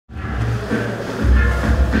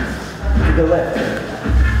the left.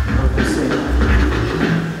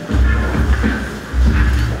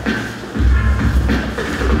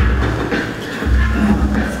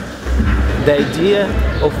 The idea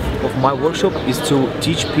of my workshop is to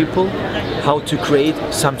teach people how to create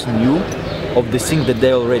something new of the thing that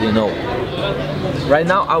they already know. Right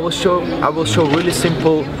now I will show really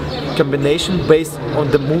simple combination based on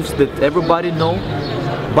the moves that everybody know,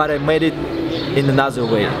 but I made it in another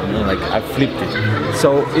way, you know, like I flipped it.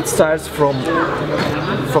 So it starts from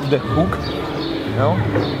the hook, you know,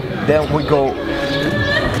 then we go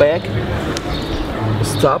back,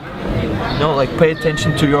 stop, you know, like pay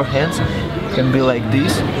attention to your hands. It can be like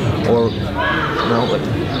this, or you know,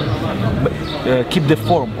 like, keep the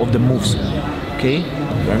form of the moves. Okay,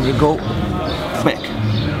 then we go back.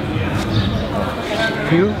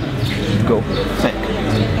 Here, go back.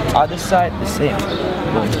 Other side, the same.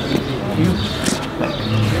 Go here, back.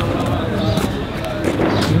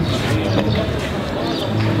 Here, back.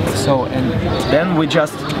 So, and then we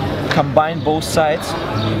just combine both sides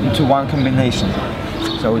into one combination.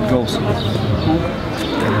 So it goes hook,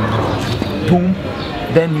 boom,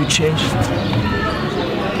 then you change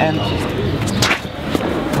and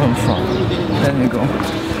from front. Then you go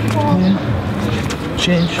boom,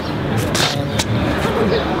 change.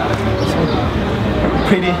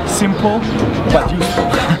 Pretty simple, but useful.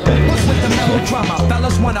 With the melodrama,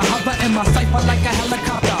 fellas wanna hover in my cipher like a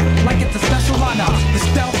helicopter, like it's a special honor. The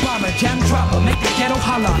stealth bomber, jam dropper, make the ghetto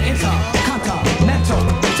holler. Intercontinental,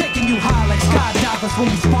 taking you high like skydivers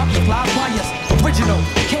when we spark the fly wires. Original,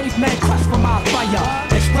 caveman crush from my fire.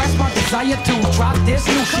 Express my desire to drop this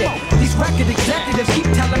new shit. These record executives keep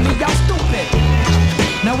telling me y'all stupid.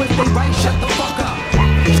 Now if they right, shut the fuck up.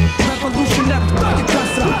 Revolutionary, throw your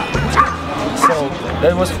guns up. So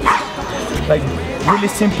that was like really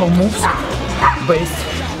simple moves based,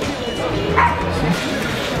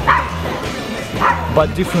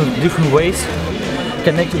 but different ways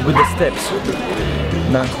connected with the steps.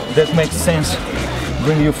 Now that makes sense.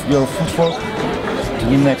 Bring your footwork to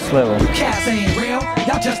the next level. Cats ain't real,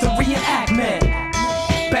 y'all just a reenactment.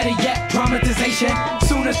 Better yet, dramatization.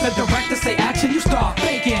 Soon as the director say action, you start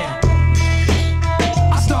faking.